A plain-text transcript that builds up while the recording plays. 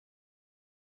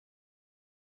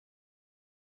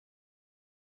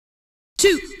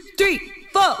2, 3,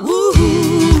 4.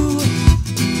 Woo-hoo.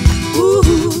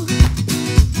 Woo-hoo.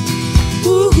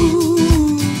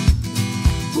 Woo-hoo.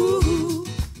 Woo-hoo.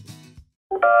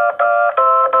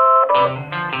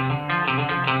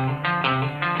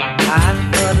 I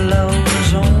thought love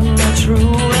was only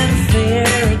true in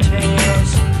fairy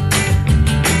tales,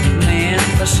 meant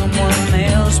for someone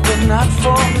else but not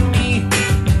for me.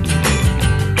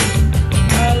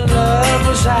 My love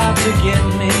was out to get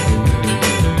me,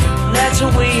 that's the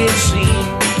way it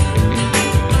seemed.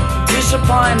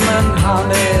 Disappointment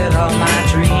haunted all my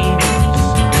dreams.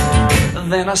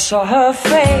 Then I saw her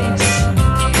face,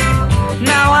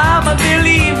 now I'm a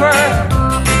believer.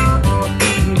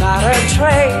 Not a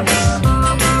trace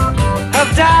of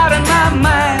doubt in my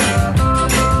mind.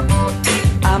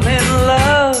 I'm in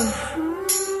love,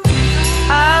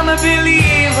 I'm a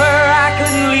believer. I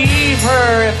couldn't leave her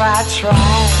if I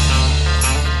tried.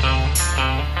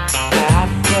 I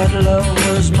thought love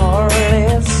was more or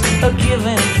less a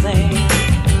given thing.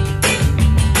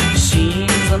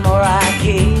 Seems the more I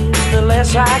gave, the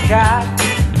less I got.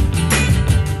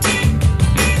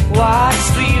 What's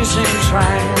the use in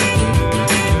trying?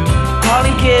 All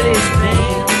you get is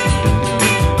pain.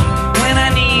 When I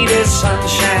needed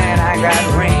sunshine, I got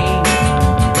rain.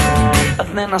 But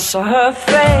then I saw her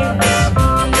face,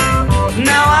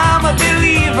 now I'm a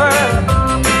believer.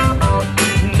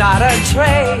 Not a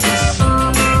trace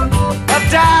of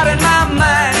doubt in my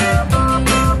mind.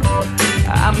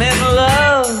 I'm in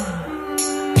love,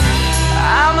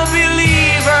 I'm a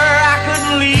believer. I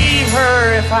couldn't leave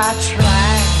her if I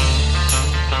tried.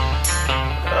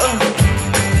 Oh.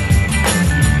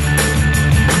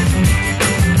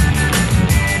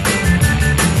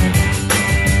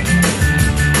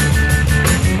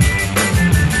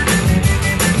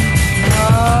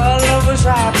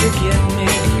 Out to get me,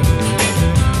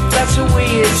 that's the way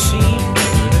it seemed.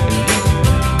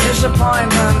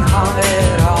 Disappointment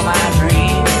haunted all my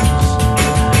dreams.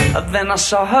 Then I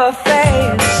saw her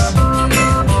face,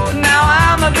 now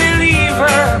I'm a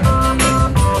believer.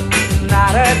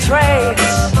 Not a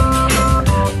trace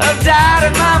of doubt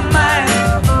in my mind.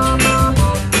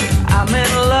 I'm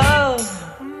in love.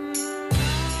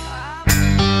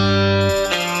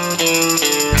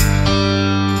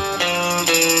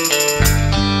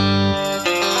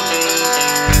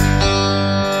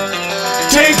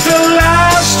 Take the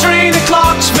last train to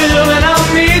Clarksville and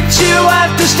I'll meet you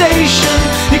at the station.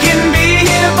 You can be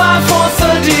here by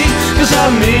 4:30, cause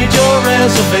I made your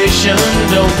reservation.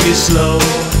 Don't be slow.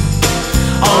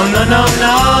 Oh no no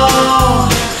no.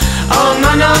 Oh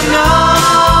no no no.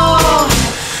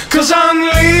 Cause I'm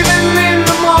leaving in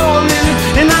the morning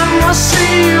and I must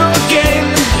see you again.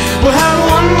 We'll have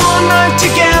one more night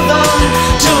together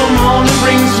till the morning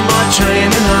brings my train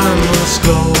and I must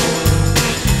go.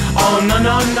 Oh no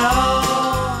no no.